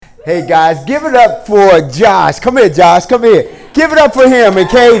Hey guys, give it up for Josh. Come here, Josh. Come here. Give it up for him and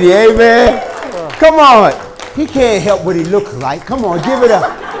Katie. Amen. Come on. He can't help what he looks like. Come on, give it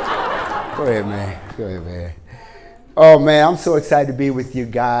up. Go ahead, man. Go ahead, man. Oh man, I'm so excited to be with you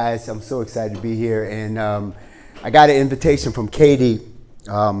guys. I'm so excited to be here, and I got an invitation from Katie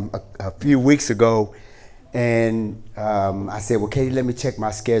a few weeks ago, and I said, well, Katie, let me check my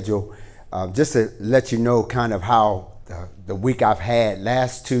schedule just to let you know kind of how the week I've had.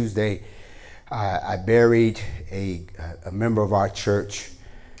 Last Tuesday, I buried a member of our church.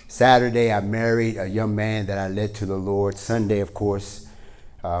 Saturday, I married a young man that I led to the Lord. Sunday, of course,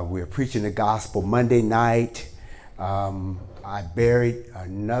 we were preaching the gospel. Monday night, I buried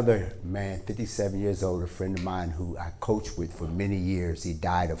another man, 57 years old, a friend of mine who I coached with for many years. He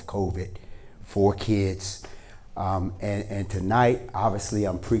died of COVID, 4 kids. And tonight, obviously,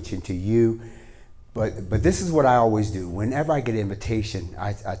 I'm preaching to you. But this is what I always do. Whenever I get an invitation,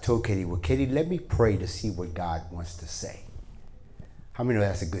 I told Katie, well, Katie, let me pray to see what God wants to say. How many know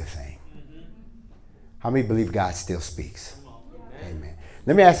that's a good thing? Mm-hmm. How many believe God still speaks? Amen.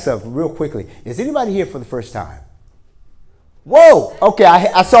 Let me ask something real quickly. Is anybody here for the first time? Whoa! Okay,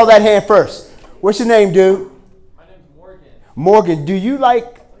 I saw that hand first. What's your name, dude? My name's Morgan. Morgan, do you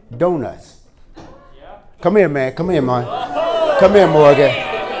like donuts? Yeah. Come here, man. Come here, man. Come here, Morgan.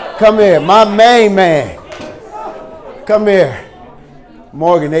 Come here, my main man. Come here.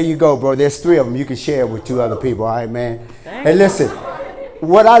 Morgan, there you go, bro. There's 3 of them. You can share with 2 other people. All right, man? Hey, listen.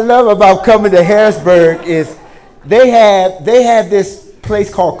 What I love about coming to Harrisburg is they have this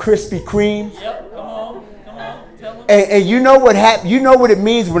place called Krispy Kreme. Yep, come on. Tell them. And you know what you know what it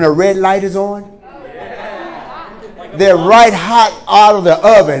means when a red light is on? They're right hot out of the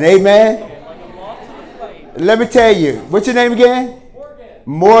oven. Amen. Let me tell you. What's your name again?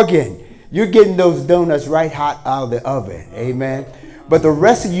 Morgan. You're getting those donuts right hot out of the oven. Amen. But the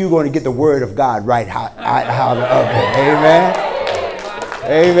rest of you are going to get the word of God right hot out of the oven. Amen.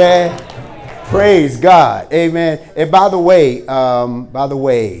 Amen. Praise God. Amen. And by the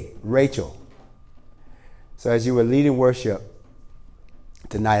way, Rachel. So as you were leading worship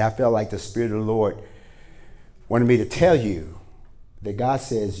tonight, I felt like the Spirit of the Lord wanted me to tell you that God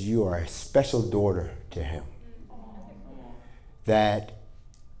says you are a special daughter to Him. That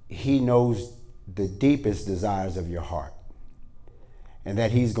He knows the deepest desires of your heart. And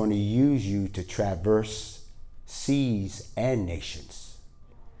that He's going to use you to traverse seas and nations.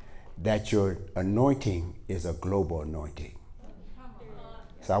 That your anointing is a global anointing.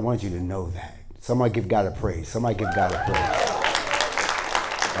 So I want you to know that. Somebody give God a praise. Somebody give God a praise.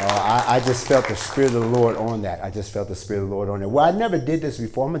 I just felt the Spirit of the Lord on that. I just felt the Spirit of the Lord on it. Well, I never did this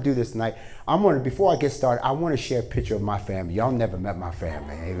before. I'm going to do this tonight. Before I get started, I want to share a picture of my family. Y'all never met my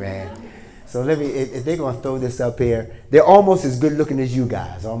family. Amen. So if they're going to throw this up here, they're almost as good looking as you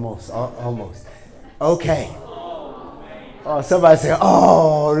guys. Almost. Okay. Oh, somebody say,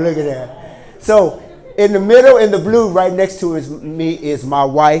 oh, look at that. So in the middle, in the blue, right next to me is my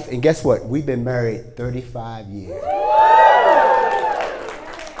wife. And guess what? We've been married 35 years.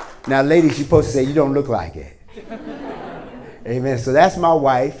 Now, ladies, you're supposed to say, you don't look like it. Amen. So that's my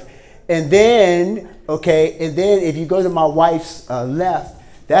wife. And then if you go to my wife's left,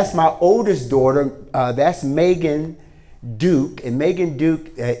 that's my oldest daughter. That's Megan Duke. And Megan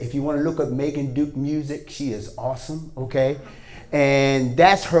Duke, if you want to look up Megan Duke music, she is awesome, okay? And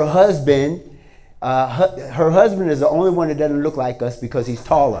that's her husband. Her husband is the only one that doesn't look like us because he's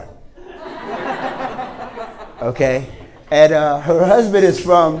taller. Okay? And her husband is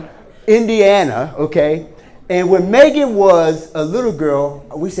from Indiana, okay? And when Megan was a little girl,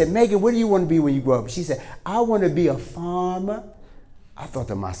 we said, Megan, what do you want to be when you grow up? She said, I want to be a farmer. I thought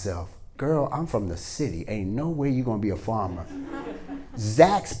to myself, girl, I'm from the city. Ain't no way you're going to be a farmer.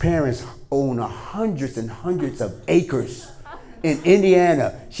 Zach's parents own hundreds and hundreds of acres in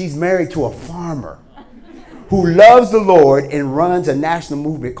Indiana. She's married to a farmer who loves the Lord and runs a national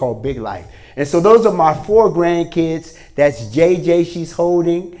movement called Big Life. And so those are my 4 grandkids. That's JJ she's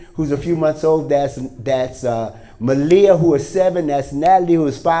holding, who's a few months old. That's Malia, who is 7. That's Natalie, who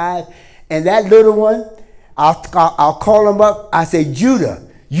is 5. And that little one, I'll call him up. I say, Judah,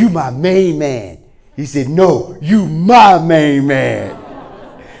 you my main man. He said, no, you my main man.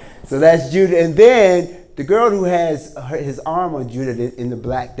 So that's Judah. And then the girl who has his arm on Judah in the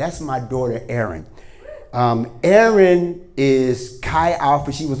black, that's my daughter, Erin. Erin is Chi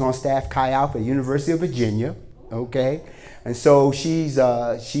Alpha. She was on staff Chi Alpha at University of Virginia. Okay. And so she's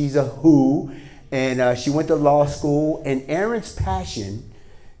a who, and she went to law school. And Erin's passion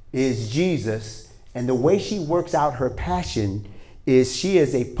is Jesus. And the way she works out her passion is she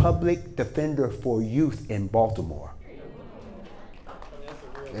is a public defender for youth in Baltimore.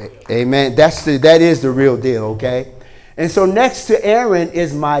 Amen. That is the real deal, okay? And so next to Aaron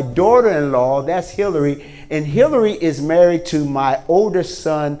is my daughter-in-law. That's Hillary. And Hillary is married to my older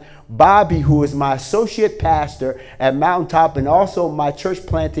son, Bobby, who is my associate pastor at Mountaintop and also my church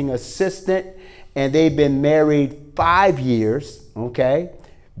planting assistant. And they've been married 5 years, okay?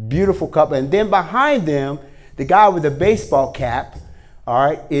 Beautiful couple. And then behind them, the guy with the baseball cap, all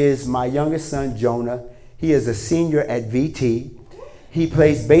right, is my youngest son, Jonah. He is a senior at VT. He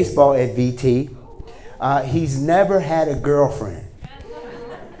plays baseball at VT. He's never had a girlfriend.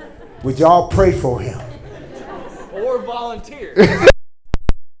 Would y'all pray for him? Or volunteer.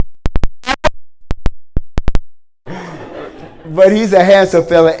 But he's a handsome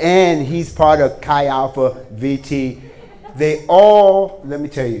fella, and he's part of Chi Alpha VT. They all, let me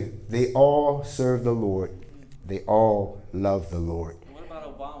tell you, they all serve the Lord. They all love the Lord. What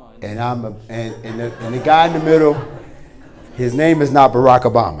about Obama? And the guy in the middle, his name is not Barack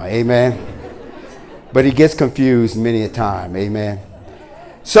Obama, amen. But he gets confused many a time, amen.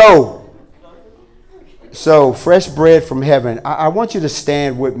 So fresh bread from heaven. I want you to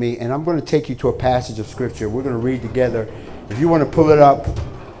stand with me, and I'm going to take you to a passage of scripture. We're going to read together. If you want to pull it up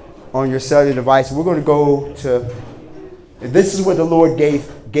on your cellular device, we're going to go to, this is what the Lord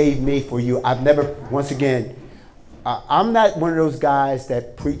gave me for you. I've never, once again, I'm not one of those guys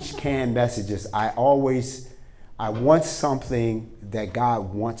that preach canned messages. I want something that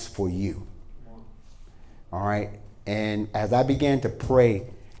God wants for you. All right. And as I began to pray,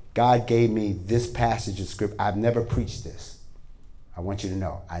 God gave me this passage of scripture. I've never preached this. I want you to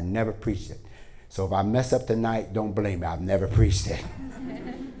know, I never preached it. So if I mess up tonight, don't blame me. I've never preached it.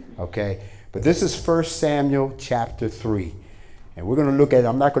 Okay. But this is 1 Samuel chapter 3. And we're going to look at it.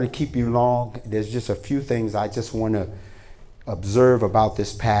 I'm not going to keep you long. There's just a few things I just want to observe about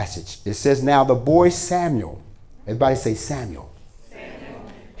this passage. It says, now the boy Samuel, everybody say Samuel.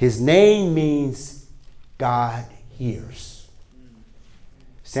 Samuel. His name means God hears.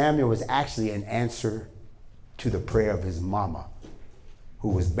 Samuel was actually an answer to the prayer of his mama, who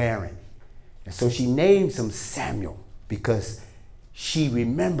was barren. And so she names him Samuel because she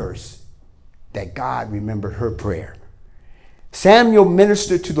remembers that God remembered her prayer. Samuel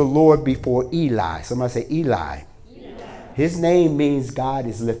ministered to the Lord before Eli. Somebody say Eli. His name means God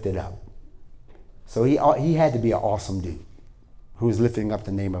is lifted up. So he had to be an awesome dude who was lifting up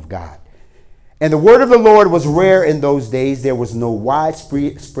the name of God. And the word of the Lord was rare in those days. There was no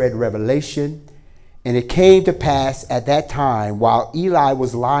widespread revelation. And it came to pass at that time, while Eli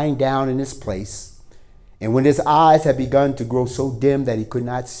was lying down in his place, and when his eyes had begun to grow so dim that he could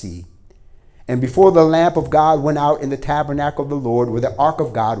not see, and before the lamp of God went out in the tabernacle of the Lord, where the ark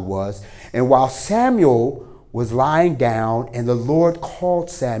of God was, and while Samuel was lying down, and the Lord called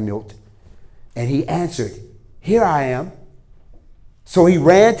Samuel, and he answered, here I am. So he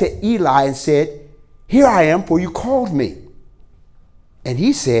ran to Eli and said, here I am, for you called me. And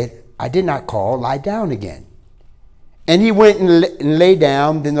he said, I did not call, lie down again. And he went and lay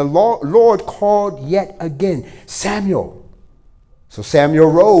down. Then the Lord called yet again, Samuel. So Samuel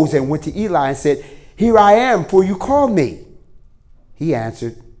rose and went to Eli and said, here I am, for you called me. He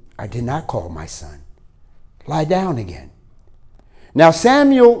answered, I did not call, my son. Lie down again. Now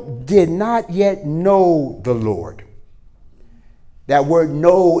Samuel did not yet know the Lord. That word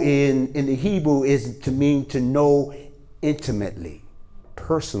know in the Hebrew is to mean to know intimately,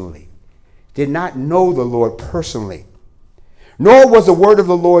 personally. Did not know the Lord personally. Nor was the word of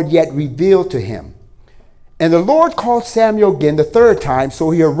the Lord yet revealed to him. And the Lord called Samuel again the third time.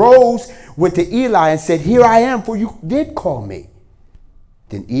 So he arose, went to Eli and said, here I am, for you did call me.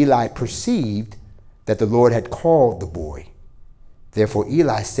 Then Eli perceived that the Lord had called the boy. Therefore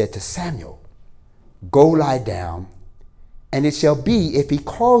Eli said to Samuel, go lie down, and it shall be, if he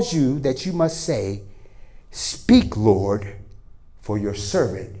calls you, that you must say, speak, Lord, for your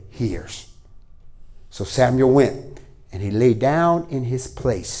servant hears. So Samuel went, and he lay down in his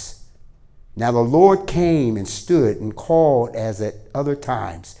place. Now the Lord came and stood and called as at other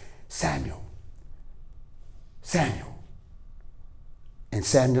times, Samuel, Samuel. And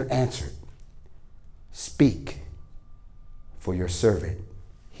Samuel answered, speak, for your servant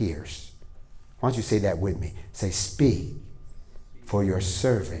hears. Why don't you say that with me? Say, speak, for your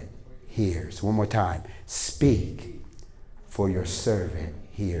servant hears. One more time. Speak, for your servant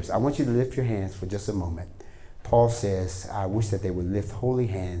hears. I want you to lift your hands for just a moment. Paul says, I wish that they would lift holy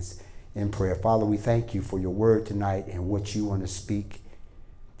hands in prayer. Father, we thank you for your word tonight and what you want to speak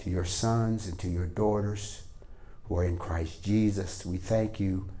to your sons and to your daughters who are in Christ Jesus. We thank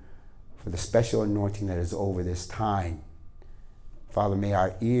you for the special anointing that is over this time. Father, may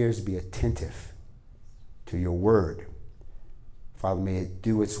our ears be attentive to your word. Father, may it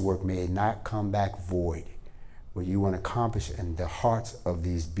do its work. May it not come back void. What you want to accomplish in the hearts of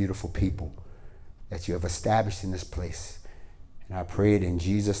these beautiful people that you have established in this place. And I pray it in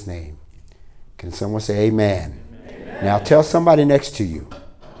Jesus' name. Can someone say amen? Amen. Now tell somebody next to you.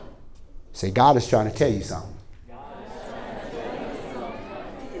 Say, God is trying to tell you something.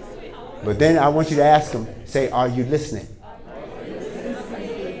 But then I want you to ask them, say, are you listening?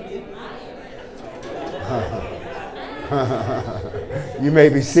 You may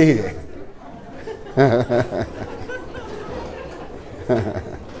be seated.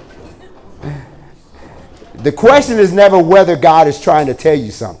 The question is never whether God is trying to tell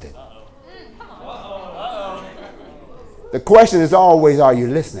you something. The question is always, are you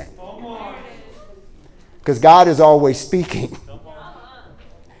listening? Because God is always speaking,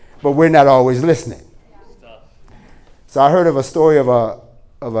 but we're not always listening. So I heard of a story of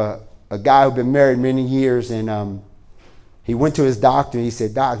a guy who'd been married many years, and he went to his doctor and he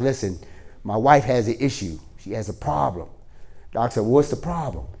said, Doc, listen, my wife has an issue. She has a problem. Doc said, what's the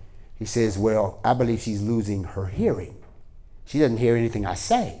problem? He says, well, I believe she's losing her hearing. She doesn't hear anything I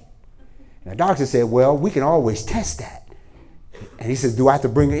say. And the doctor said, well, we can always test that. And he says, do I have to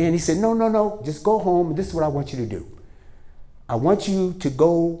bring her in? He said, no, just go home. And this is what I want you to do. I want you to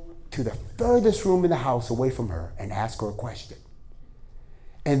go to the furthest room in the house away from her and ask her a question.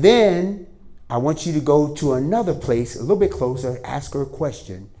 And then I want you to go to another place a little bit closer, ask her a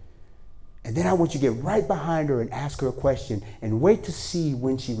question. And then I want you to get right behind her and ask her a question and wait to see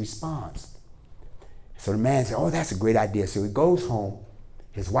when she responds. So the man said, oh, that's a great idea. So he goes home.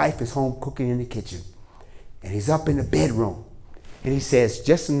 His wife is home cooking in the kitchen. And he's up in the bedroom. And he says,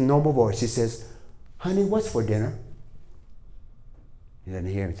 just in a normal voice, he says, honey, what's for dinner? He doesn't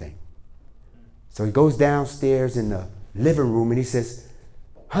hear anything. So he goes downstairs in the living room and he says,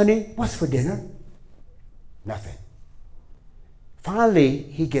 honey, what's for dinner? Nothing. Finally,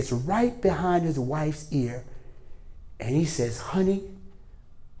 he gets right behind his wife's ear and he says, honey,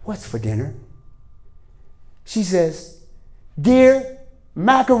 what's for dinner? She says, dear,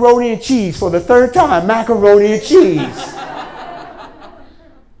 macaroni and cheese for the third time, macaroni and cheese.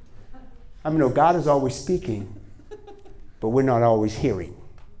 I mean, no, God is always speaking, but we're not always hearing.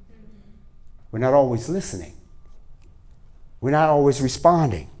 We're not always listening. We're not always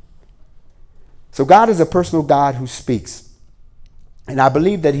responding. So God is a personal God who speaks. And I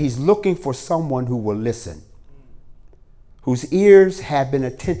believe that he's looking for someone who will listen, whose ears have been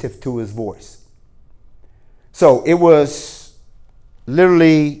attentive to his voice. So it was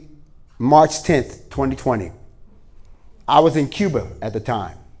literally March 10th, 2020. I was in Cuba at the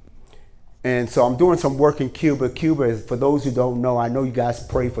time. And so I'm doing some work in Cuba. Cuba is, for those who don't know, I know you guys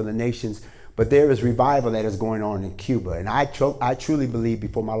pray for the nations, but there is revival that is going on in Cuba. And I truly believe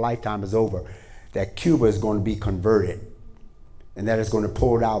before my lifetime is over that Cuba is going to be converted and that it's going to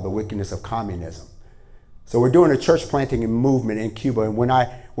pull out the wickedness of communism. So we're doing a church planting movement in Cuba. And when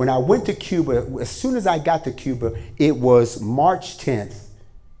I went to Cuba, as soon as I got to Cuba, it was March 10th.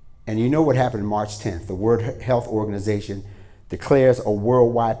 And you know what happened on March 10th? The World Health Organization declares a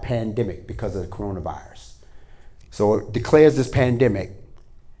worldwide pandemic because of the coronavirus. So it declares this pandemic,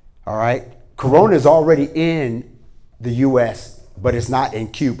 all right? Corona is already in the U.S., but it's not in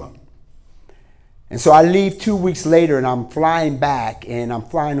Cuba. And so I leave 2 weeks later and I'm flying back and I'm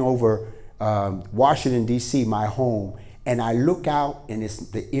flying over Washington, D.C., my home, and I look out and it's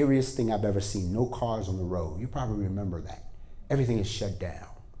the eeriest thing I've ever seen. No cars on the road. You probably remember that. Everything is shut down.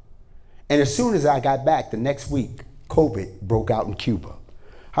 And as soon as I got back the next week, COVID broke out in Cuba.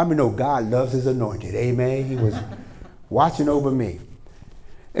 How many know God loves his anointed? Amen. He was watching over me.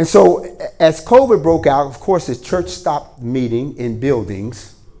 And so as COVID broke out, of course, the church stopped meeting in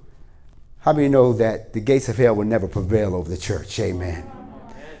buildings. How many know that the gates of hell will never prevail over the church? Amen.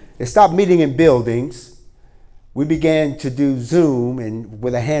 It stopped meeting in buildings. We began to do Zoom and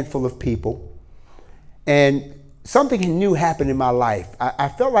with a handful of people. And something new happened in my life. I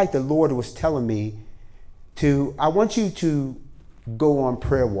felt like the Lord was telling me I want you to go on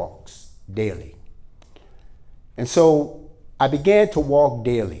prayer walks daily. And so I began to walk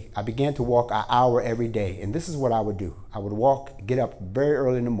daily. I began to walk an hour every day. And this is what I would do. I would get up very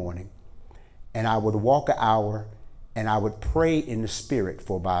early in the morning, and I would walk an hour, and I would pray in the spirit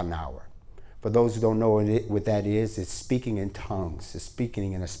for about an hour. For those who don't know what that is, it's speaking in tongues. It's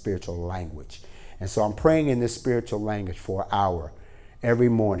speaking in a spiritual language. And so I'm praying in this spiritual language for an hour every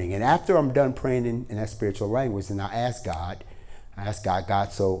morning. And after I'm done praying in that spiritual language, then I ask God,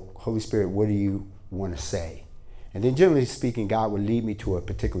 God, so Holy Spirit, what do you want to say? And then generally speaking, God will lead me to a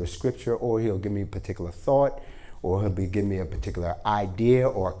particular scripture, or he'll give me a particular thought, or he'll give me a particular idea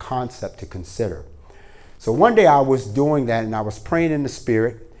or a concept to consider. So one day I was doing that and I was praying in the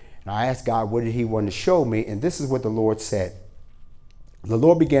spirit and I asked God, what did he want to show me? And this is what the Lord said. The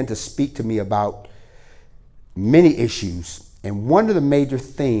Lord began to speak to me about many issues. And one of the major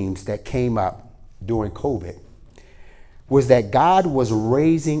themes that came up during COVID was that God was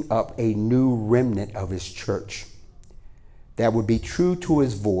raising up a new remnant of his church that would be true to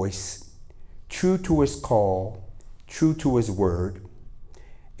his voice, true to his call, true to his word.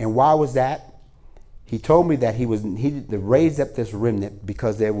 And why was that? He told me that he raised up this remnant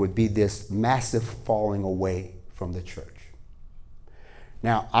because there would be this massive falling away from the church.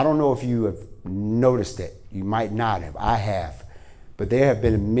 Now, I don't know if you have noticed it. You might not have. I have. But there have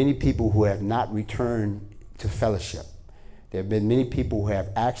been many people who have not returned to fellowship. There have been many people who have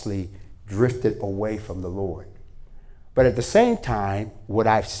actually drifted away from the Lord. But at the same time, what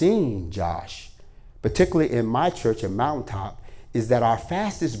I've seen, Josh, particularly in my church at Mountaintop, is that our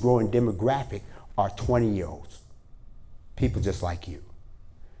fastest growing demographic are 20-year-olds, people just like you.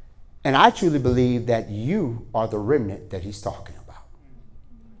 And I truly believe that you are the remnant that he's talking about.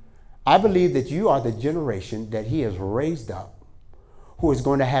 I believe that you are the generation that he has raised up who is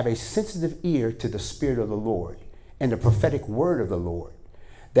going to have a sensitive ear to the Spirit of the Lord and the prophetic word of the Lord,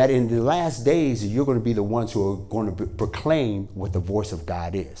 that in the last days you're going to be the ones who are going to proclaim what the voice of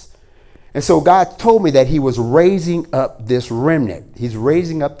God is. And so God told me that he was raising up this remnant. He's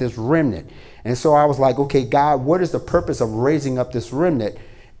raising up this remnant. And so I was like, okay, God, what is the purpose of raising up this remnant?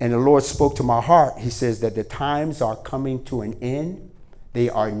 And the Lord spoke to my heart. He says that the times are coming to an end. They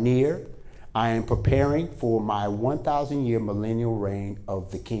are near. I am preparing for my 1,000-year millennial reign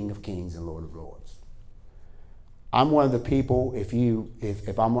of the King of Kings and Lord of Lords. I'm one of the people,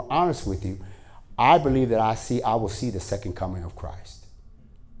 if I'm honest with you, I believe that I will see the second coming of Christ.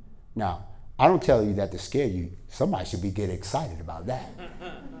 Now, I don't tell you that to scare you. Somebody should be getting excited about that.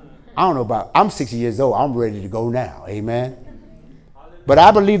 I don't know about, I'm 60 years old. I'm ready to go now. Amen. But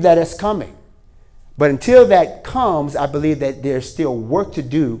I believe that it's coming. But until that comes, I believe that there's still work to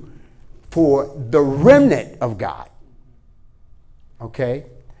do for the remnant of God. Okay?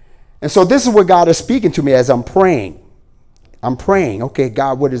 And so this is what God is speaking to me as I'm praying. I'm praying, okay,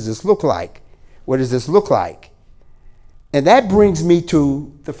 God, what does this look like? What does this look like? And that brings me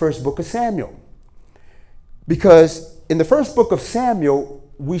to the first book of Samuel. Because in the first book of Samuel,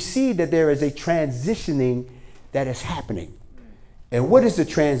 we see that there is a transitioning that is happening. And what is the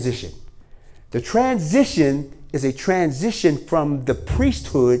transition? The transition is a transition from the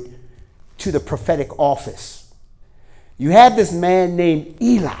priesthood to the prophetic office. You have this man named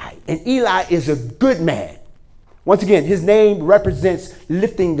Eli, and Eli is a good man. Once again, his name represents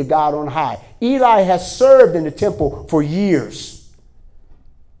lifting the God on high. Eli has served in the temple for years,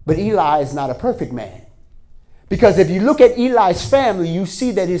 but Eli is not a perfect man. Because if you look at Eli's family, you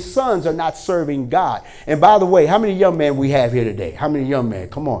see that his sons are not serving God. And by the way, how many young men we have here today? How many young men?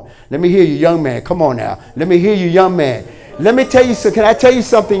 Come on. Let me hear you, young man. Come on now. Let me hear you, young man. Let me tell you, so can I tell you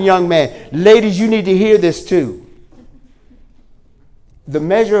something, young man? Ladies, you need to hear this too. The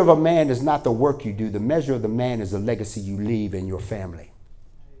measure of a man is not the work you do. The measure of the man is the legacy you leave in your family.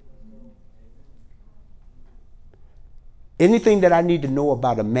 Anything that I need to know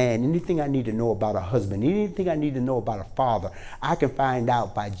about a man, anything I need to know about a husband, anything I need to know about a father, I can find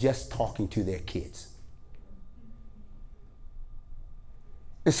out by just talking to their kids.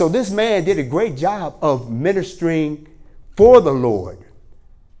 And so this man did a great job of ministering for the Lord,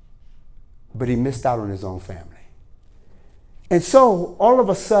 but he missed out on his own family. And so all of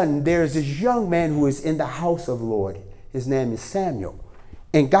a sudden, there's this young man who is in the house of the Lord. His name is Samuel.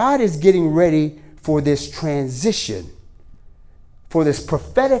 And God is getting ready for this transition, for this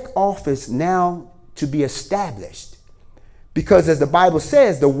prophetic office now to be established. Because as the Bible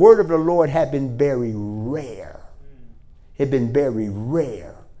says, the word of the Lord had been very rare. It had been very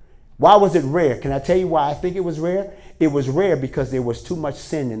rare. Why was it rare? Can I tell you why I think it was rare? It was rare because there was too much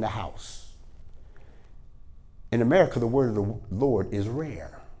sin in the house. In America, the word of the Lord is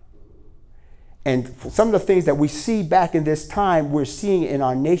rare. And some of the things that we see back in this time, we're seeing in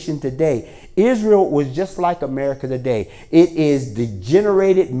our nation today. Israel was just like America today. It is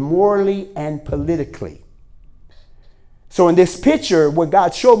degenerated morally and politically. So in this picture, what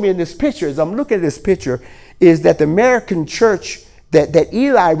God showed me in this picture, as I'm looking at this picture, is that the American church, that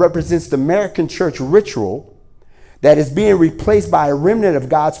Eli represents the American church ritual that is being replaced by a remnant of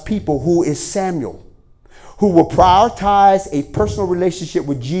God's people who is Samuel, who will prioritize a personal relationship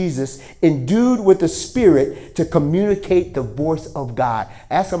with Jesus, endued with the Spirit to communicate the voice of God.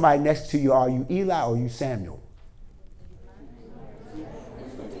 Ask somebody next to you, are you Eli or are you Samuel?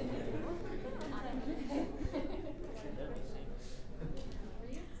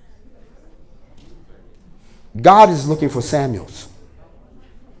 God is looking for Samuels.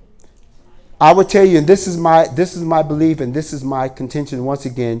 I would tell you, and this is my belief, and this is my contention once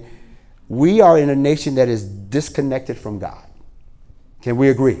again, we are in a nation that is disconnected from God. Can we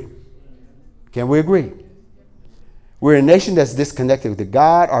agree? Can we agree? We're a nation that's disconnected with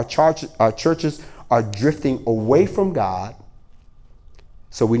God. Our churches are drifting away from God.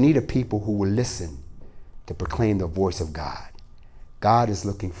 So we need a people who will listen to proclaim the voice of God. God is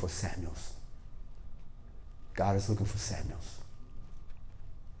looking for Samuels. God is looking for Samuels.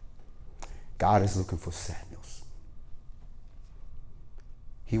 God is looking for Samuels.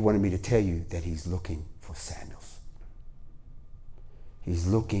 He wanted me to tell you that he's looking for Samuels. He's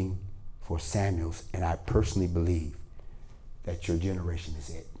looking for Samuels, and I personally believe that your generation is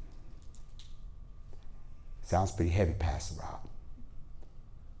it. Sounds pretty heavy, Pastor Rob.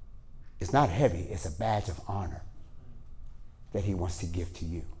 It's not heavy, it's a badge of honor that he wants to give to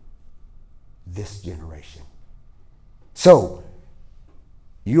you, this generation. So,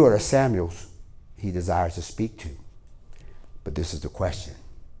 you are the Samuels he desires to speak to. But this is the question.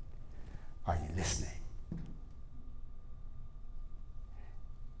 Are you listening?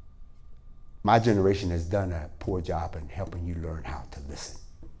 My generation has done a poor job in helping you learn how to listen.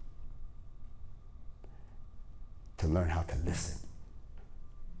 To learn how to listen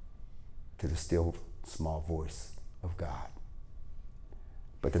to the still small voice of God.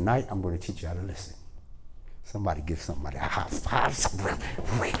 But tonight I'm going to teach you how to listen. Somebody give somebody a high five.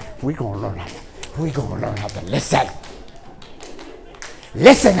 We're going to learn how to listen.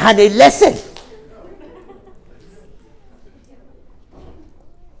 Listen, honey, listen.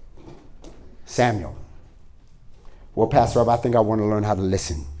 Samuel. Well, Pastor Rob, I think I want to learn how to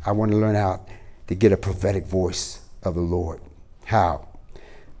listen. I want to learn how to get a prophetic voice of the Lord. How?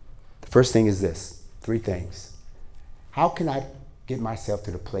 The first thing is this. 3 things. How can I get myself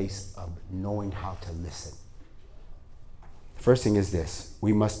to the place of knowing how to listen? The first thing is this.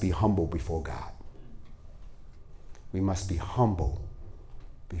 We must be humble before God. We must be humble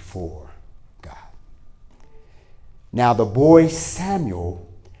before God. Now, the boy Samuel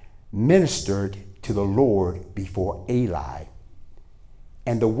ministered to the Lord before Eli.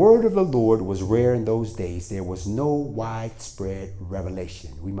 And the word of the Lord was rare in those days. There was no widespread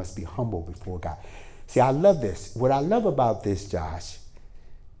revelation. We must be humble before God. See, I love this. What I love about this, Josh,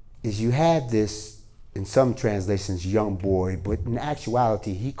 is you have this, in some translations, young boy, but in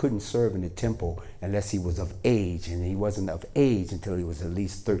actuality, he couldn't serve in the temple unless he was of age, and he wasn't of age until he was at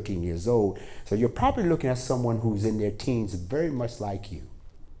least 13 years old. So you're probably looking at someone who's in their teens, very much like you.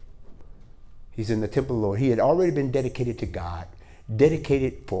 He's in the temple of the Lord. He had already been dedicated to God,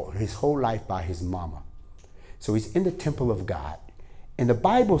 dedicated for his whole life by his mama. So he's in the temple of God. And the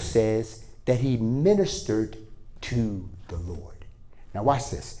Bible says that he ministered to the Lord. Now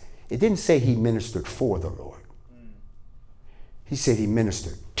watch this. It didn't say he ministered for the Lord. He said he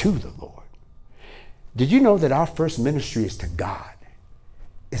ministered to the Lord. Did you know that our first ministry is to God?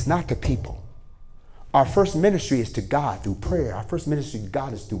 It's not to people. Our first ministry is to God through prayer. Our first ministry to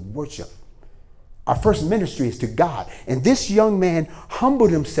God is through worship. Our first ministry is to God. And this young man humbled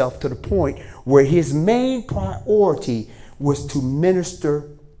himself to the point where his main priority was to minister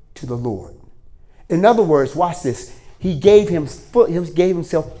to the Lord. In other words, watch this. He gave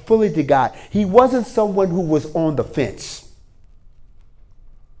himself fully to God. He wasn't someone who was on the fence.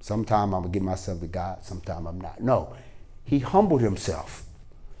 Sometime I'm going to give myself to God, sometime I'm not. No, he humbled himself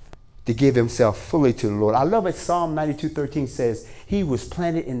to give himself fully to the Lord. I love it. Psalm 92:13 says, he was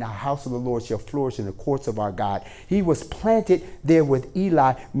planted in the house of the Lord shall flourish in the courts of our God. He was planted there with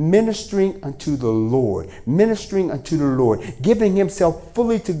Eli, ministering unto the Lord, giving himself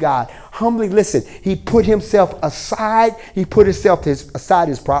fully to God. Humbly, listen, he put himself aside. He put aside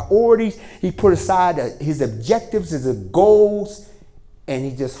his priorities. He put aside his objectives, his goals, and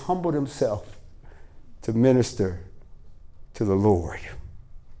he just humbled himself to minister to the Lord.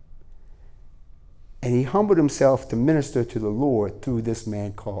 And he humbled himself to minister to the Lord through this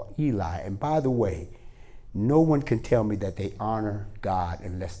man called Eli. And by the way, no one can tell me that they honor God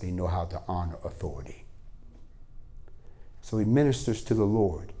unless they know how to honor authority. So he ministers to the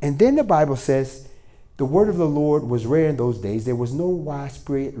Lord. And then the Bible says the word of the Lord was rare in those days. There was no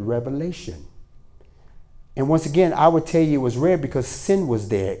widespread revelation. And once again, I would tell you it was rare because sin was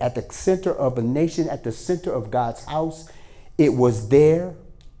there. At the center of a nation, at the center of God's house, it was there.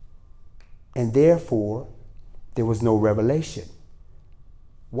 And therefore, there was no revelation.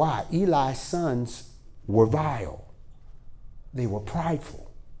 Why? Eli's sons were vile. They were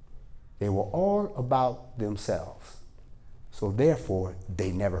prideful. They were all about themselves. So therefore,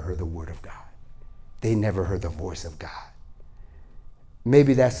 they never heard the word of God. They never heard the voice of God.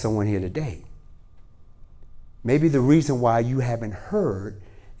 Maybe that's someone here today. Maybe the reason why you haven't heard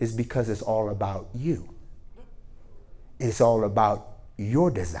is because it's all about you. It's all about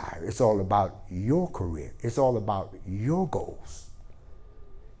your desire. It's all about your career. It's all about your goals.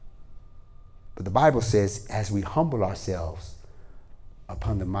 But the Bible says, as we humble ourselves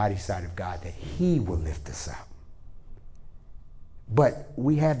upon the mighty side of God, that he will lift us up. But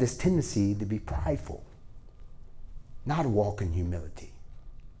we have this tendency to be prideful, not to walk in humility,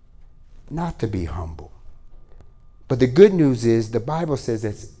 not to be humble. But the good news is the Bible says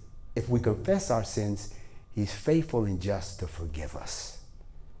that if we confess our sins, he's faithful and just to forgive us,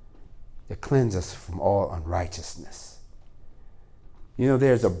 to cleanse us from all unrighteousness. You know,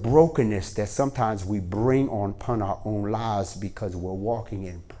 there's a brokenness that sometimes we bring upon our own lives because we're walking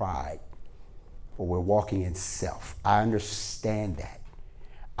in pride or we're walking in self. I understand that.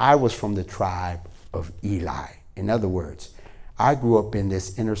 I was from the tribe of Eli. In other words, I grew up in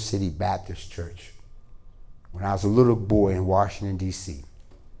this inner city Baptist church when I was a little boy in Washington, D.C.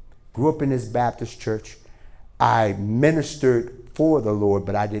 Grew up in this Baptist church. I ministered for the Lord,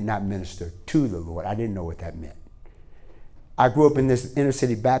 but I did not minister to the Lord. I didn't know what that meant. I grew up in this inner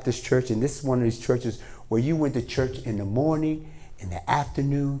city Baptist church, and this is one of these churches where you went to church in the morning, in the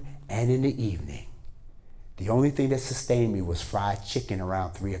afternoon, and in the evening. The only thing that sustained me was fried chicken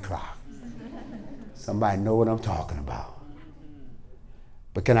around 3 o'clock. Somebody know what I'm talking about.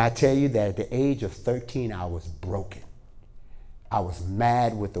 But can I tell you that at the age of 13, I was broken. I was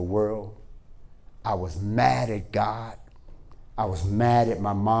mad with the world. I was mad at God. I was mad at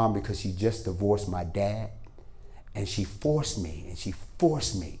my mom because she just divorced my dad. And she forced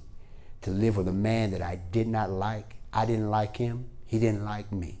me to live with a man that I did not like. I didn't like him. He didn't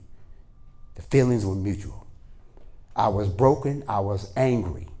like me. The feelings were mutual. I was broken. I was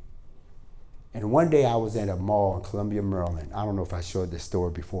angry. And one day I was at a mall in Columbia, Maryland. I don't know if I showed this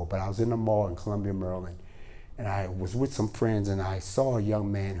story before, but I was in a mall in Columbia, Maryland. And I was with some friends, and I saw a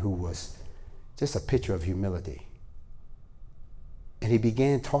young man who was just a picture of humility. And he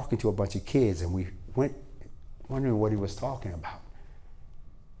began talking to a bunch of kids, and we went wondering what he was talking about.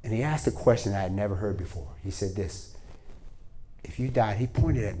 And he asked a question I had never heard before. He said this: if you died, he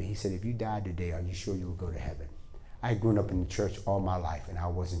pointed at me, he said, if you died today, are you sure you will go to heaven? I had grown up in the church all my life, and I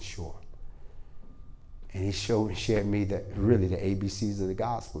wasn't sure. And he shared me that really the ABCs of the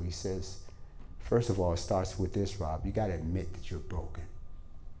gospel. He says, first of all, it starts with this, Rob. You got to admit that you're broken.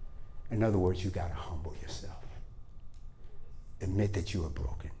 In other words, you got to humble yourself. Admit that you are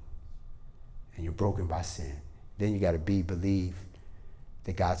broken. And you're broken by sin. Then you got to believe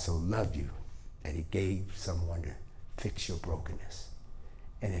that God so loved you that he gave someone to fix your brokenness.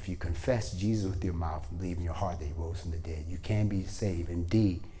 And if you confess Jesus with your mouth and believe in your heart that he rose from the dead, you can be saved.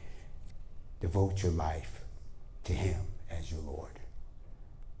 Indeed, devote your life to him as your Lord.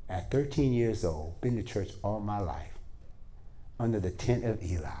 At 13 years old, been to church all my life, under the tent of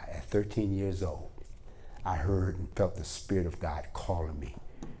Eli, at 13 years old, I heard and felt the Spirit of God calling me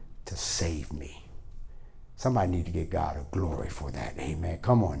to save me. Somebody need to give God a glory for that. Amen.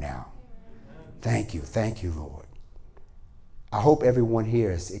 Come on now. Thank you, Lord. I hope everyone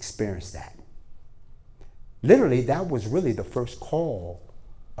here has experienced that. Literally, that was really the first call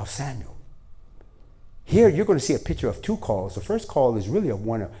of Samuel. Here, you're going to see a picture of two calls. The first call is really of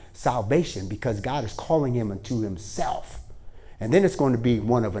one of salvation because God is calling him unto himself. And then it's going to be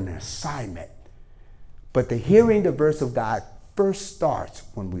one of an assignment. But the hearing the verse of God first starts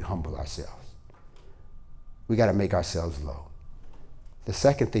when we humble ourselves. We got to make ourselves low. The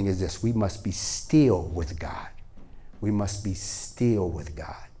second thing is this: we must be still with God. We must be still with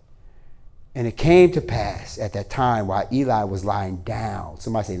God. And it came to pass at that time while Eli was lying down.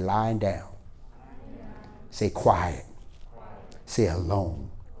 Somebody say lying down. Say quiet. Say alone.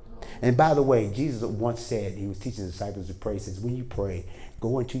 And by the way, Jesus once said, he was teaching the disciples to pray, he says, when you pray,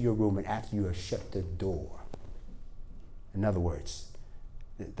 go into your room and after you have shut the door. In other words,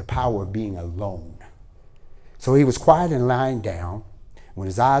 the power of being alone. So he was quiet and lying down. When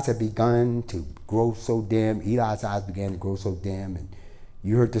his eyes had begun to grow so dim, Eli's eyes began to grow so dim, and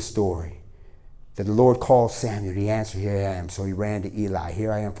you heard the story, that the Lord called Samuel. He answered, here I am. So he ran to Eli.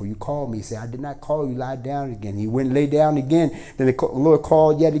 Here I am, for you called me. He said, I did not call you. Lie down again. He went and lay down again. Then the Lord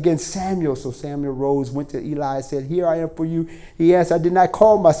called yet again Samuel. So Samuel rose, went to Eli, and said, here I am for you. He answered, I did not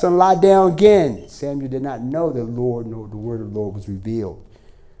call my son. Lie down again. Samuel did not know the Lord, no, the word of the Lord was revealed.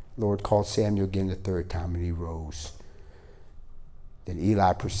 The Lord called Samuel again the third time, and he rose. Then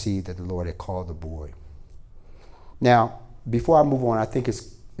Eli perceived that the Lord had called the boy. Now, before I move on, I think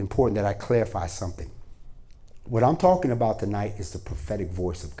it's important that I clarify something. What I'm talking about tonight is the prophetic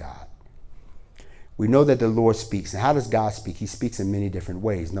voice of God. We know that the Lord speaks. And how does God speak? He speaks in many different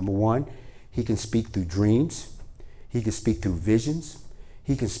ways. Number one, He can speak through dreams. He can speak through visions.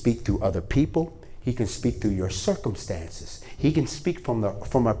 He can speak through other people. He can speak through your circumstances. He can speak from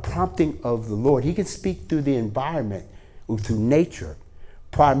a prompting of the Lord. He can speak through the environment or through nature.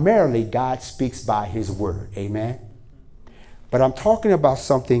 Primarily, God speaks by his word. Amen? But I'm talking about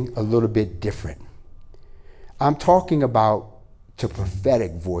something a little bit different. I'm talking about the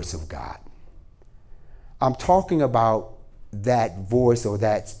prophetic voice of God. I'm talking about that voice or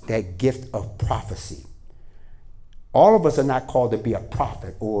that gift of prophecy. All of us are not called to be a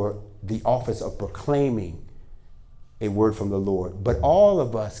prophet or the office of proclaiming a word from the Lord, but all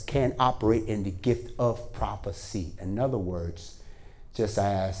of us can operate in the gift of prophecy. In other words, just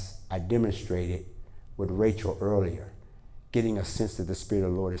as I demonstrated with Rachel earlier, getting a sense that the Spirit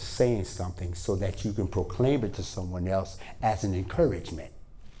of the Lord is saying something so that you can proclaim it to someone else as an encouragement,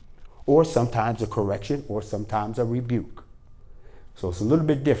 or sometimes a correction, or sometimes a rebuke. So it's a little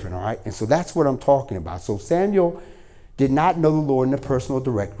bit different, all right? And so that's what I'm talking about. So Samuel did not know the Lord in a personal,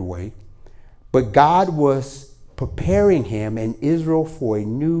 direct way, but God was preparing him and Israel for a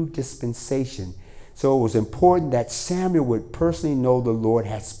new dispensation. So it was important that Samuel would personally know the Lord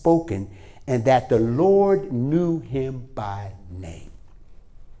had spoken and that the Lord knew him by name.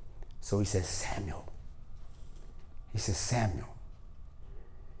 So he says, Samuel. He says, Samuel.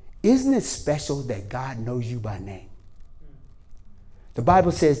 Isn't it special that God knows you by name? The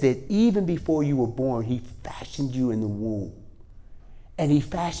Bible says that even before you were born, he fashioned you in the womb. And he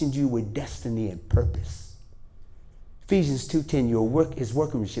fashioned you with destiny and purpose. Ephesians 2:10, your work is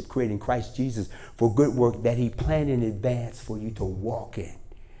workmanship created in Christ Jesus for good work that he planned in advance for you to walk in.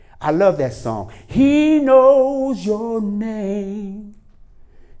 I love that song. He knows your name.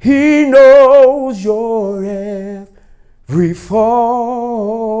 He knows your every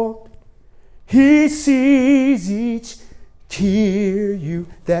fault. He sees each tear you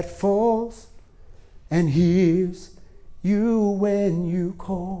that falls and hears you when you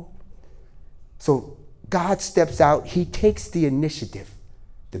call. So God steps out. He takes the initiative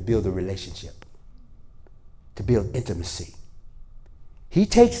to build a relationship, to build intimacy. He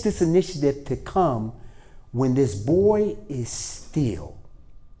takes this initiative to come when this boy is still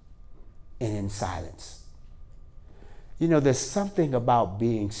and in silence. You know, there's something about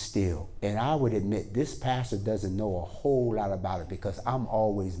being still, and I would admit this pastor doesn't know a whole lot about it because I'm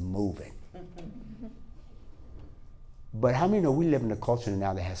always moving. But how many know we live in a culture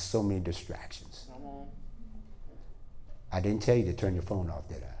now that has so many distractions? I didn't tell you to turn your phone off,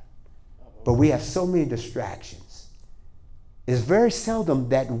 did I? But we have so many distractions. It's very seldom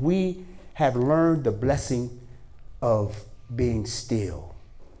that we have learned the blessing of being still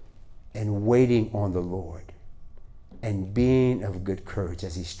and waiting on the Lord and being of good courage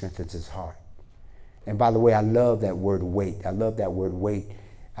as he strengthens his heart. And by the way, I love that word wait. I love that word wait.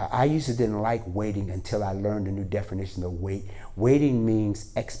 I used to didn't like waiting until I learned a new definition of wait. Waiting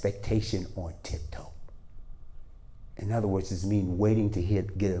means expectation on tiptoe. In other words, it means waiting to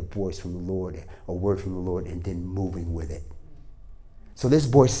get a voice from the Lord, a word from the Lord, and then moving with it. So this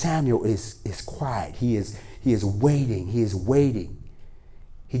boy Samuel is quiet. He is waiting. He is waiting.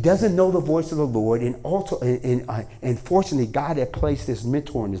 He doesn't know the voice of the Lord, and fortunately, God had placed this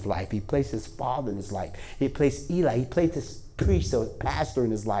mentor in his life. He placed his father in his life. He placed Eli. He placed this priest or pastor in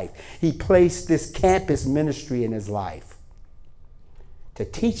his life. He placed this campus ministry in his life to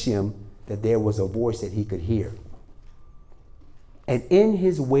teach him that there was a voice that he could hear. And in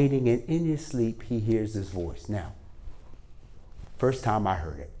his waiting and in his sleep, he hears this voice. Now, first time I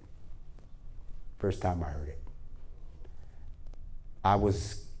heard it, I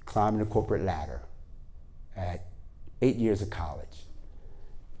was climbing the corporate ladder at 8 years of college,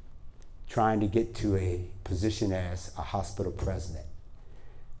 trying to get to a position as a hospital president.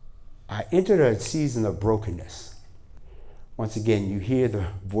 I entered a season of brokenness. Once again, you hear the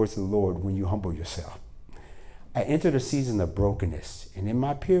voice of the Lord when you humble yourself. I entered a season of brokenness, and in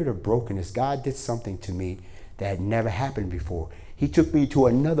my period of brokenness, God did something to me that had never happened before. He took me to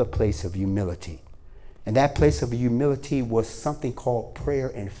another place of humility. And that place of humility was something called prayer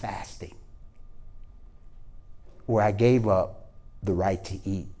and fasting, where I gave up the right to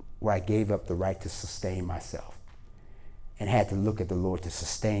eat, where I gave up the right to sustain myself and had to look at the Lord to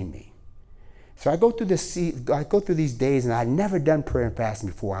sustain me. So I go through these days, and I'd never done prayer and fasting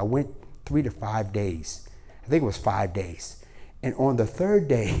before. I went 3 to 5 days. I think it was 5 days. And on the third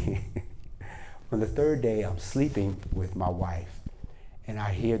day, I'm sleeping with my wife, and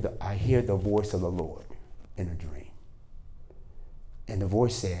I hear the voice of the Lord in a dream. And the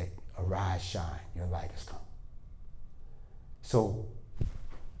voice said, "Arise, shine, your light has come." So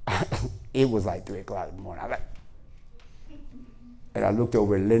it was like 3 o'clock in the morning. And I looked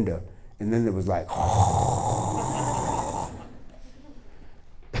over at Linda, And then it was like,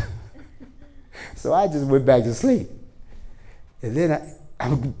 so I just went back to sleep. And then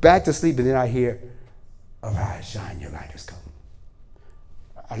I'm back to sleep, and then I hear, arise, shine, your light has come.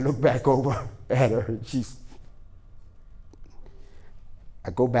 I look back over at her, and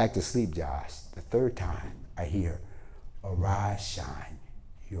I go back to sleep, Josh. The third time I hear, arise, shine,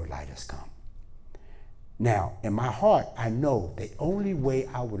 your light has come. Now, in my heart, I know the only way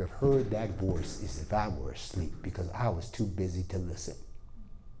I would have heard that voice is if I were asleep, because I was too busy to listen.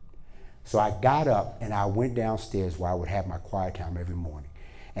 So I got up and I went downstairs where I would have my quiet time every morning.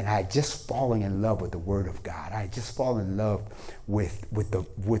 And I had just fallen in love with the Word of God. I had just fallen in love with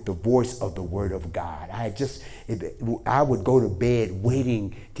the voice of the Word of God. I would go to bed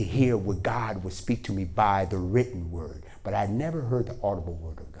waiting to hear what God would speak to me by the written Word. But I never heard the audible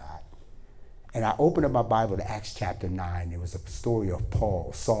Word of God. And I opened up my Bible to Acts chapter 9. It was a story of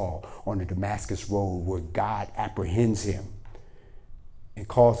Saul on the Damascus road, where God apprehends him and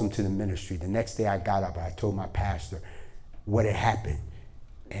calls him to the ministry. The next day I got up and I told my pastor what had happened.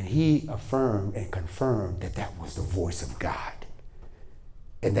 And he affirmed and confirmed that that was the voice of God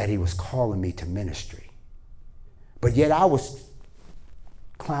and that he was calling me to ministry. But yet I was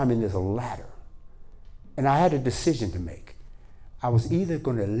climbing this ladder, and I had a decision to make. I was either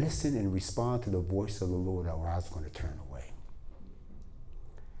going to listen and respond to the voice of the Lord, or I was going to turn away.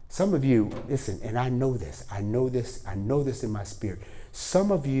 Some of you, listen, and I know this in my spirit.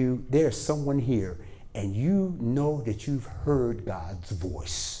 Some of you, there's someone here, and you know that you've heard God's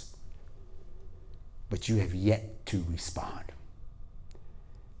voice, but you have yet to respond.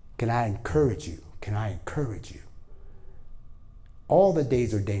 Can I encourage you? All the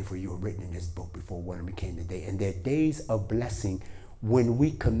days ordained for you are written in this book before one of them came today, and they're days of blessing when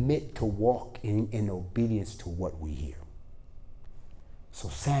we commit to walk in obedience to what we hear. So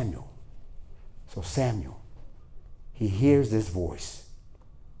Samuel, he hears this voice,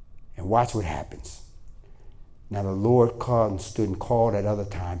 and watch what happens. Now the Lord called and stood and called at other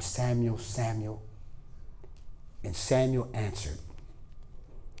times, Samuel, Samuel. And Samuel answered.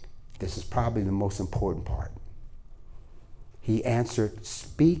 This is probably the most important part. He answered,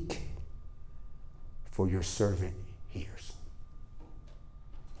 speak, for your servant hears.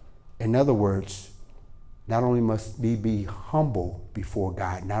 In other words, not only must we be humble before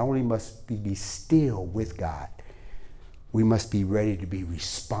God, not only must we be still with God, we must be ready to be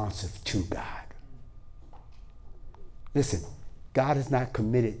responsive to God. Listen, God is not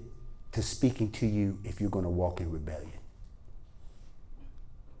committed to speaking to you if you're going to walk in rebellion.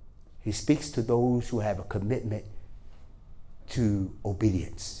 He speaks to those who have a commitment to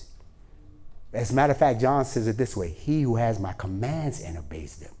obedience. As a matter of fact, John says it this way: he who has my commands and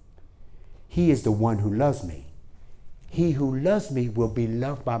obeys them, he is the one who loves me. He who loves me will be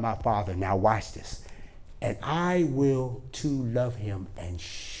loved by my Father. Now watch this. And I will too love him and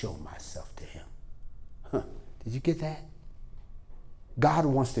show myself to him. Did you get that? God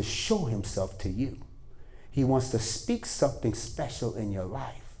wants to show himself to you. He wants to speak something special in your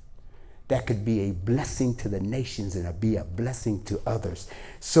life that could be a blessing to the nations and be a blessing to others.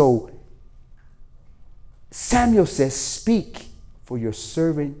 So Samuel says, speak, for your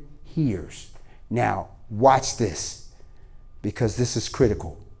servant hears. Now, watch this, because this is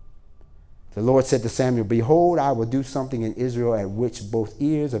critical. The Lord said to Samuel, behold, I will do something in Israel at which both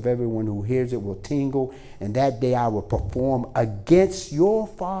ears of everyone who hears it will tingle, and that day I will perform against your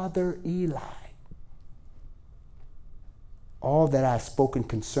father Eli all that I have spoken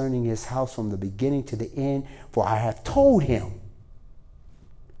concerning his house from the beginning to the end, for I have told him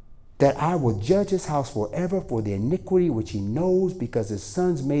that I will judge his house forever for the iniquity which he knows, because his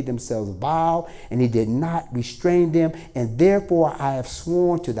sons made themselves vile, and he did not restrain them. And therefore I have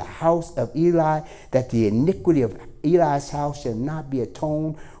sworn to the house of Eli that the iniquity of Eli's house shall not be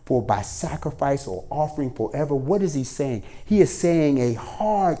atoned for by sacrifice or offering forever. What is he saying? He is saying a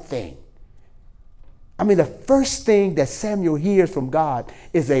hard thing. I mean, the first thing that Samuel hears from God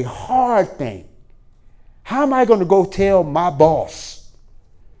is a hard thing. How am I going to go tell my boss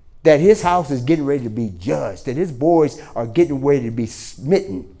that his house is getting ready to be judged, that his boys are getting ready to be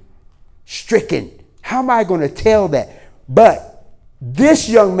smitten, stricken? How am I going to tell that? But this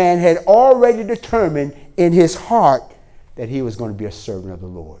young man had already determined in his heart that he was going to be a servant of the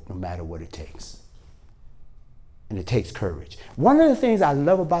Lord, no matter what it takes. And it takes courage. One of the things I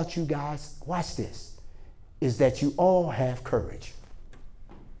love about you guys, watch this, is that you all have courage.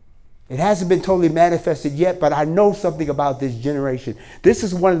 It hasn't been totally manifested yet, but I know something about this generation. This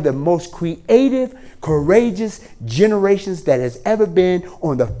is one of the most creative, courageous generations that has ever been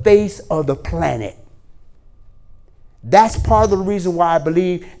on the face of the planet. That's part of the reason why I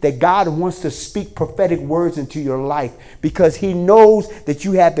believe that God wants to speak prophetic words into your life, because he knows that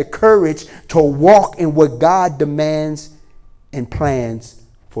you have the courage to walk in what God demands and plans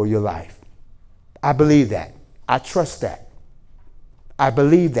for your life. I believe that. I trust that. I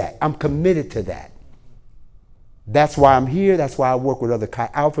believe that. I'm committed to that. That's why I'm here. That's why I work with other Chi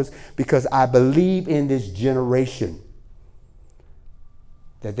Alphas, because I believe in this generation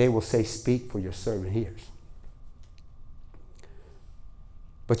that they will say, speak, for your servant hears.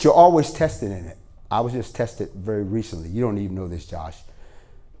 But you're always tested in it. I was just tested very recently. You don't even know this, Josh.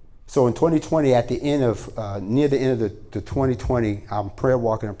 So in 2020, at the end of, near the end of the 2020, I'm prayer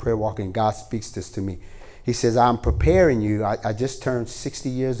walking, and God speaks this to me. He says, I'm preparing you. I just turned 60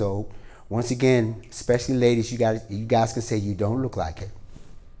 years old. Once again, especially ladies, you guys can say you don't look like it.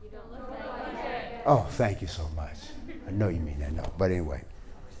 You don't look like it. Oh, thank you so much. I know you mean that, no. But anyway.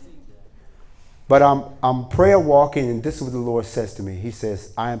 But I'm prayer walking, and this is what the Lord says to me. He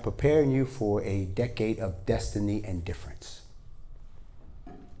says, I am preparing you for a decade of destiny and difference.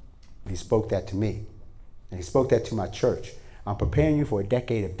 He spoke that to me. And he spoke that to my church. I'm preparing you for a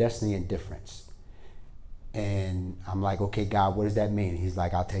decade of destiny and difference. And I'm like, okay, God, what does that mean? He's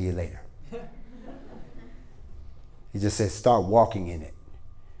like, I'll tell you later. He just said, start walking in it.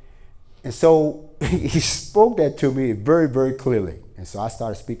 And so he spoke that to me very, very clearly. And so I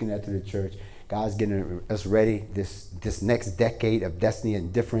started speaking that to the church. God's getting us ready this next decade of destiny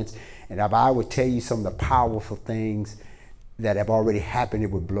and difference. And if I would tell you some of the powerful things that have already happened,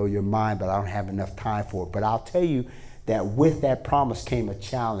 it would blow your mind, but I don't have enough time for it. But I'll tell you that with that promise came a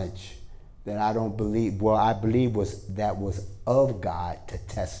challenge that I believe was of God to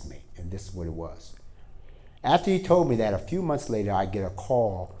test me. And this is what it was. After he told me that, a few months later, I get a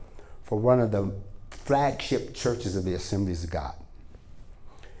call for one of the flagship churches of the Assemblies of God.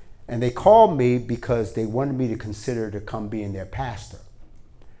 And they called me because they wanted me to consider to come being their pastor.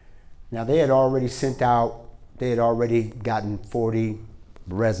 Now, they had already gotten 40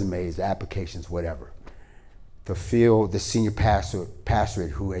 resumes, applications, whatever, to fill the senior pastorate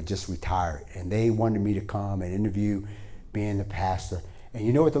who had just retired. And they wanted me to come and interview being the pastor. And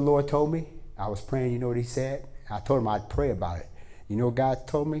you know what the Lord told me? I was praying, you know what he said? I told him I'd pray about it. You know what God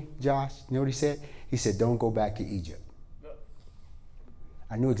told me, Josh? You know what he said? He said, don't go back to Egypt.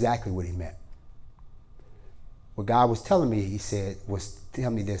 I knew exactly what he meant. What God was telling me, he said, was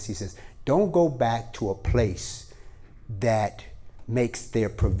telling me this. He says, don't go back to a place that makes their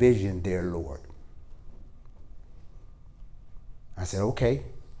provision their Lord. I said, okay.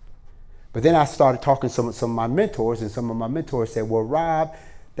 But then I started talking to some of my mentors, and some of my mentors said, well, Rob,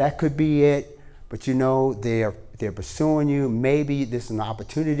 that could be it. But you know, they're pursuing you. Maybe this is an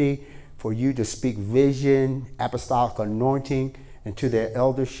opportunity for you to speak vision, apostolic anointing into their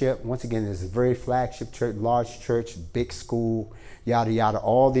eldership. Once again, this is a very flagship church, large church, big school, yada, yada,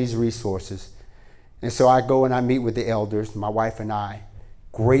 all these resources. And so I go and I meet with the elders, my wife and I.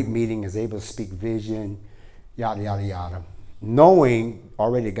 Great meeting, is able to speak vision, yada, yada, yada. Knowing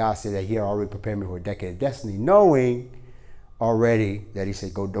already, God said that he had already prepared me for a decade of destiny, knowing already that he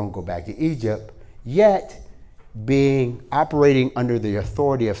said, don't go back to Egypt, yet operating under the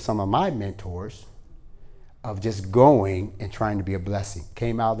authority of some of my mentors, of just going and trying to be a blessing.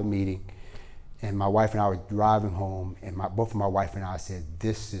 Came out of the meeting, and my wife and I were driving home, and both of my wife and I said,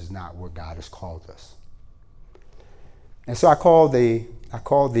 this is not where God has called us. And so I called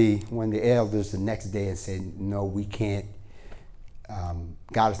one of the elders the next day and said, no, we can't.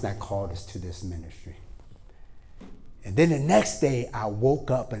 God has not called us to this ministry. And then the next day I woke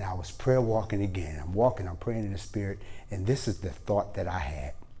up and I was prayer walking again. I'm praying in the Spirit, and this is the thought that I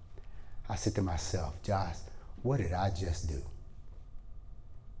had. I said to myself, Josh, what did I just do?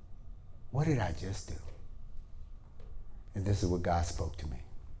 What did I just do? And this is what God spoke to me.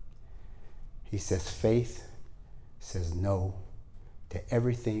 He says, faith says no to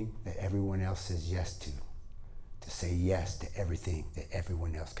everything that everyone else says yes to say yes to everything that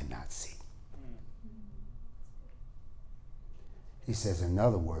everyone else cannot see. He says, in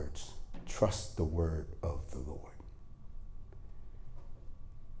other words, trust the word of the Lord.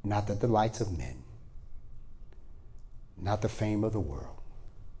 Not the delights of men, not the fame of the world.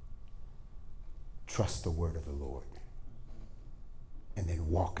 Trust the word of the Lord, and then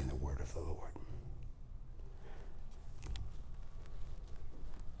walk in the word of the Lord.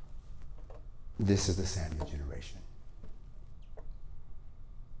 This is the Samuel generation.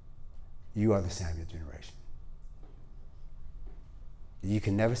 You are the Samuel generation. You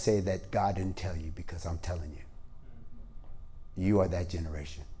can never say that God didn't tell you, because I'm telling you. You are that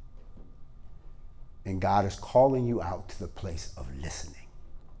generation. And God is calling you out to the place of listening,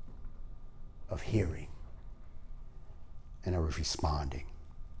 of hearing, and are responding.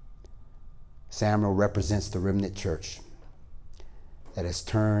 Samuel represents the remnant church that has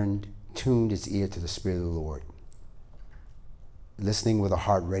tuned its ear to the Spirit of the Lord, listening with a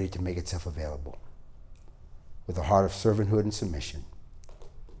heart ready to make itself available, with a heart of servanthood and submission,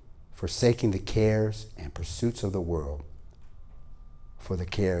 forsaking the cares and pursuits of the world for the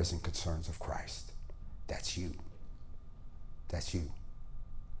cares and concerns of Christ. That's you. That's you.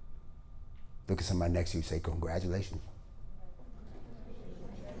 Look at somebody next to you and say, congratulations.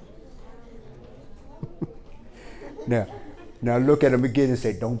 Now look at them again and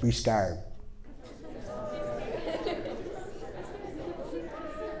say, don't be scared.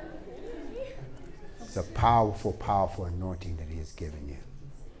 It's a powerful, powerful anointing that he has given you.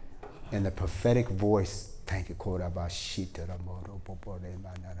 And the prophetic voice, thank you,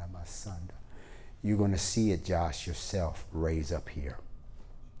 you're going to see it, Josh, yourself raise up here.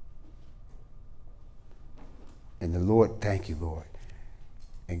 And the Lord, thank you, Lord.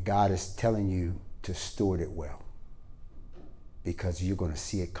 And God is telling you to steward it well, because you're going to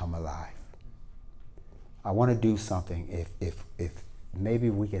see it come alive. I want to do something. If maybe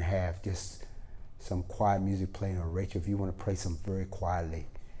we can have just some quiet music playing, or Rachel, if you want to play some very quietly.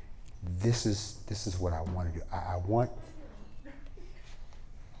 This is what I want to do. I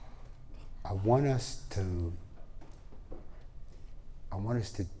want us to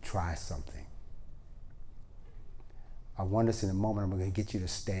try something. I want us in a moment, I'm going to get you to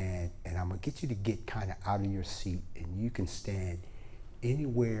stand, and I'm going to get you to get kind of out of your seat, and you can stand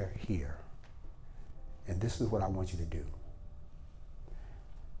anywhere here. And this is what I want you to do.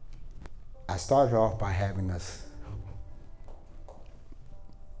 I started off by having us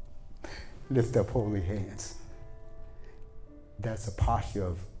lift up holy hands. That's a posture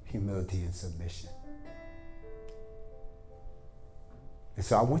of humility and submission. And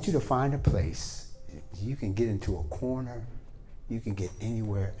so I want you to find a place. You can get into a corner. You can get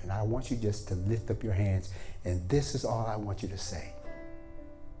anywhere. And I want you just to lift up your hands. And this is all I want you to say.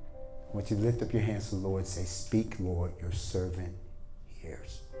 I want you to lift up your hands to the Lord and say, speak, Lord, your servant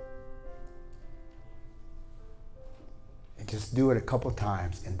hears. And just do it a couple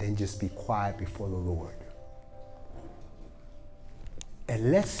times, and then just be quiet before the Lord.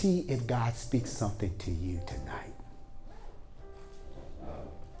 And let's see if God speaks something to you tonight.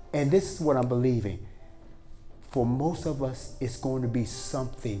 And this is what I'm believing. For most of us, it's going to be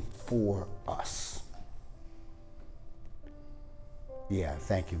something for us. Yeah,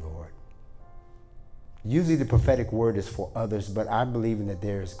 thank you, Lord. Usually the prophetic word is for others, but I'm believing that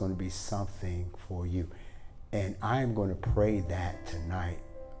there is going to be something for you. And I'm going to pray that tonight.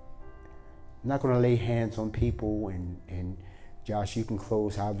 I'm not going to lay hands on people, and Josh, you can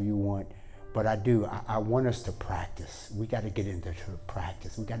close however you want. But I want us to practice. We got to get into the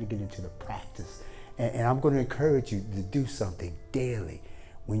practice. We got to get into the practice. And I'm going to encourage you to do something daily.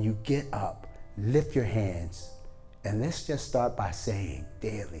 When you get up, lift your hands, and let's just start by saying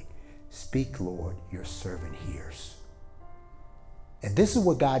daily, speak, Lord, your servant hears. And this is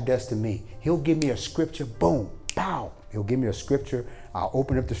what God does to me. He'll give me a scripture, boom, pow. He'll give me a scripture. I'll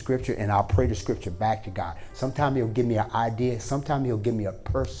open up the scripture and I'll pray the scripture back to God. Sometimes he'll give me an idea. Sometimes he'll give me a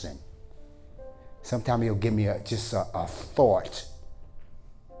person. Sometimes he'll give me just a thought.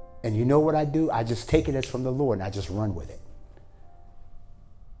 And you know what I do? I just take it as from the Lord and I just run with it.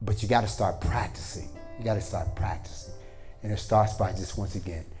 But you got to start practicing. You got to start practicing. And it starts by just, once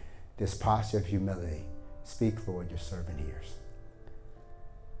again, this posture of humility. Speak, Lord, your servant hears.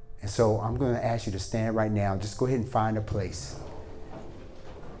 And so I'm going to ask you to stand right now. Just go ahead and find a place.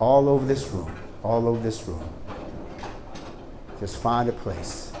 All over this room. All over this room. Just find a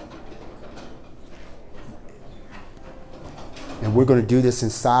place. And we're going to do this in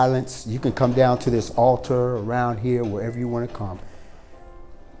silence. You can come down to this altar around here, wherever you want to come.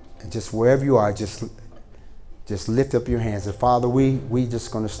 And just wherever you are, just lift up your hands. And Father, we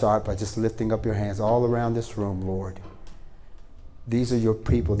just going to start by just lifting up your hands all around this room, Lord. These are your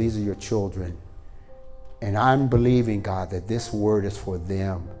people. These are your children. And I'm believing, God, that this word is for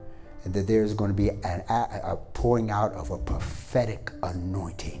them, and that there's going to be a pouring out of a prophetic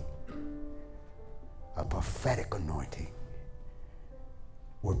anointing. A prophetic anointing.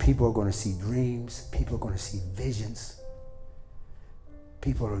 Where people are going to see dreams. People are going to see visions.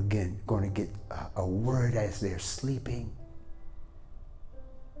 People are again going to get a word as they're sleeping.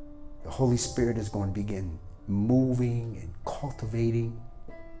 The Holy Spirit is going to begin moving and cultivating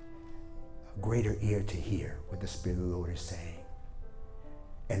a greater ear to hear what the Spirit of the Lord is saying.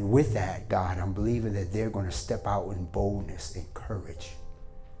 And with that, God, I'm believing that they're going to step out in boldness and courage.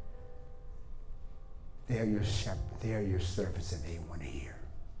 They are your shepherd. They are your servants, and they want to hear.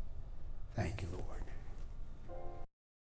 Thank you, Lord.